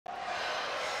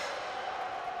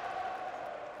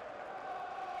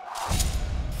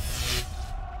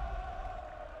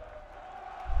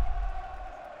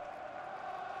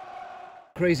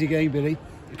crazy game, Billy.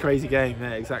 Crazy game,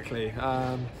 yeah, exactly.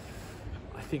 I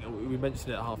think we mentioned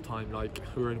it at half time, like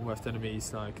we were in worst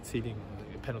enemies, like conceding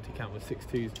a penalty count was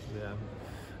 6-2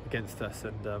 against us,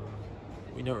 and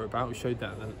we know what we're about. We showed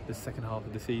that in the second half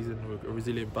of the season. We're a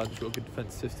resilient bunch, we've got a good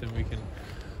defence system, we can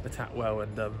attack well,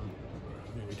 and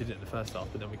we did it in the first half,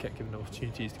 but then we kept giving them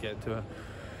opportunities to get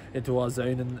into our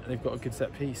zone, and they've got a good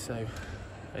set piece. So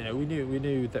you know, we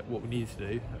knew that what we needed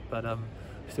to do, but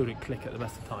we still didn't click at the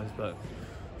best of times. But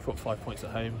we've got 5 points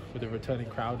at home with a returning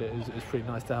crowd. It was pretty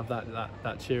nice to have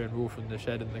that cheer and roar from the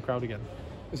shed and the crowd again.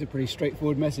 It was a pretty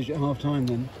straightforward message at half time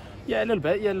then. Yeah, a little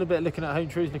bit. Yeah, a little bit looking at home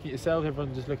truths, looking at yourself.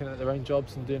 Everyone's just looking at their own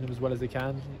jobs and doing them as well as they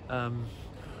can.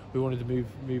 We wanted to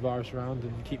move Irish around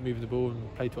and keep moving the ball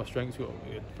and play to our strengths. We've got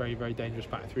a very, very dangerous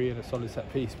back three and a solid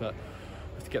set piece, but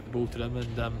we have to get the ball to them.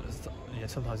 And yeah,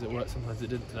 sometimes it worked, sometimes it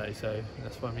didn't today. So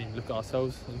that's why I mean, look at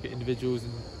ourselves, look at individuals,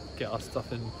 and get our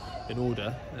stuff in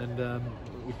order, and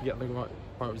we can get the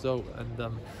right result.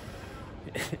 And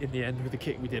in the end, with the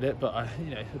kick, we did it. But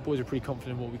you know, the boys are pretty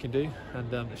confident in what we can do, and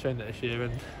they've shown that this year.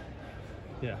 And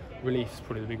yeah, relief is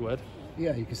probably the big word.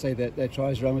 Yeah, you could say that their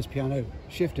tries Rama's piano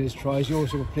shifters tries,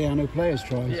 yours sort of piano players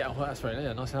tries. Yeah, well, that's right.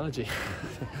 Yeah, nice analogy.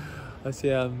 I see,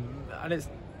 and it's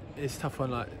a tough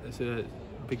one. Like, it's a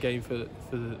big game for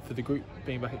the group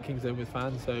being back at Kingsland with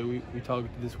fans. So we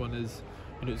targeted this one as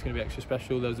we knew it was going to be extra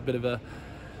special. There was a bit of a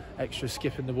extra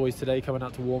skip in the boys today coming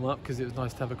out to warm up because it was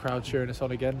nice to have a crowd cheering us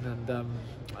on again, and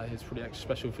it's pretty extra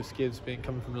special for Skivs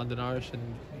coming from London Irish and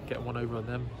getting one over on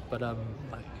them. But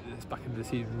it's back into the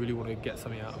season, we really want to get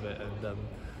something out of it, and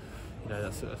you know,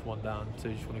 that's one down, so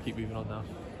you just want to keep moving on now.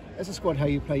 As a squad, how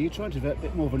you play, you're trying to develop a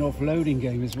bit more of an offloading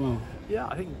game as well. Yeah,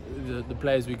 I think the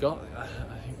players we got, I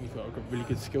think we've got a really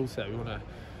good skill set. We want to.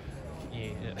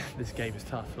 Yeah, this game is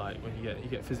tough. Like when you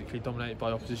get physically dominated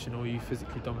by opposition, or you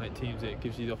physically dominate teams, it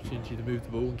gives you the opportunity to move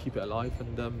the ball and keep it alive,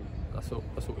 and that's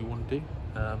what we want to do.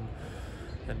 And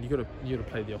you got to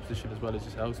play the opposition as well as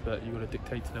yourselves, but you got to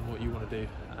dictate to them what you want to do,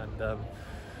 and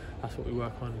that's what we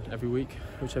work on every week.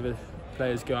 Whichever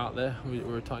players go out there,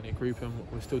 we're a tight knit group, and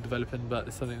we're still developing, but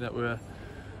it's something that we're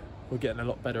getting a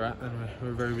lot better at, and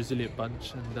we're a very resilient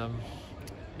bunch, and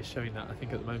it's showing that, I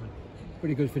think, at the moment.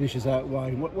 Pretty good finishes out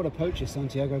wide. What a poacher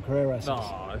Santiago Carreras is.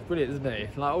 Oh, it's brilliant, isn't he?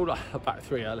 Like all that back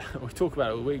three, we talk about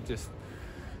it all week, just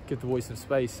give the boys some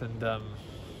space, and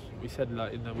we said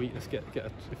like in the week, let's get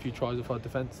a few tries off our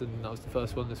defence, and that was the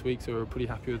first one this week, so we were pretty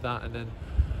happy with that. And then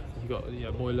you got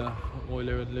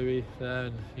Moyler and Louis there,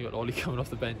 and you got Ollie coming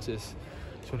off the bench. Just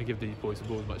want to give these boys the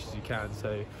ball as much as you can,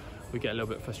 so we get a little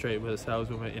bit frustrated with ourselves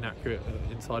when we're inaccurate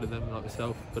inside of them, like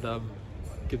myself, but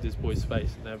give these boys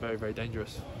space, and they're very, very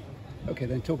dangerous. Okay,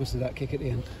 then talk us to that kick at the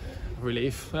end.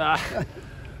 Relief. I've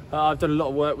done a lot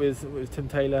of work with Tim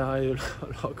Taylor. I owe a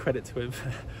lot of credit to him.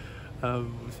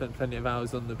 We spent plenty of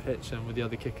hours on the pitch and with the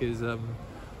other kickers,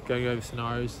 going over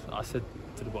scenarios. I said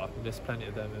to the boys, I've missed plenty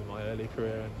of them in my early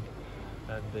career,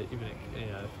 and even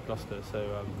at Gloucester.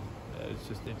 So it's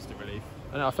just instant relief.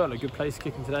 And I felt in a good place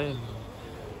kicking today, and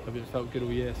I've felt good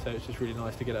all year. So it's just really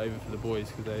nice to get it over for the boys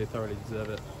because they thoroughly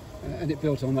deserve it. And it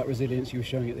built on that resilience you were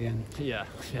showing at the end. Yeah.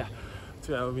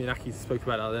 I mean, Aki spoke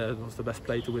about out there. What's the best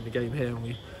play to win the game here? And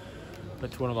we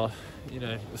went to one of our,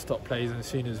 the stop plays, and as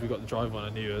soon as we got the drive on, I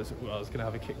knew I was going to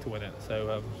have a kick to win it.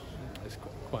 So it's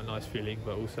quite a nice feeling.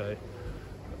 But also,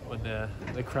 when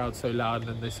the crowd's so loud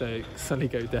and they suddenly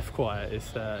go deaf quiet,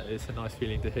 it's a nice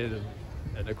feeling to hear them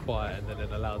in a quiet and then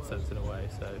in a loud sense in a way.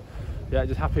 So yeah,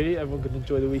 just happy everyone can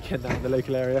enjoy the weekend down in the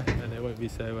local area, and it won't be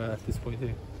so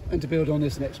disappointing. And to build on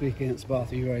this next week against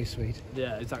Bath, you're very sweet.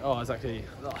 Yeah, exactly. I think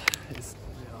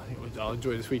I'll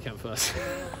enjoy this weekend first.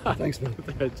 Thanks, man.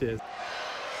 Cheers.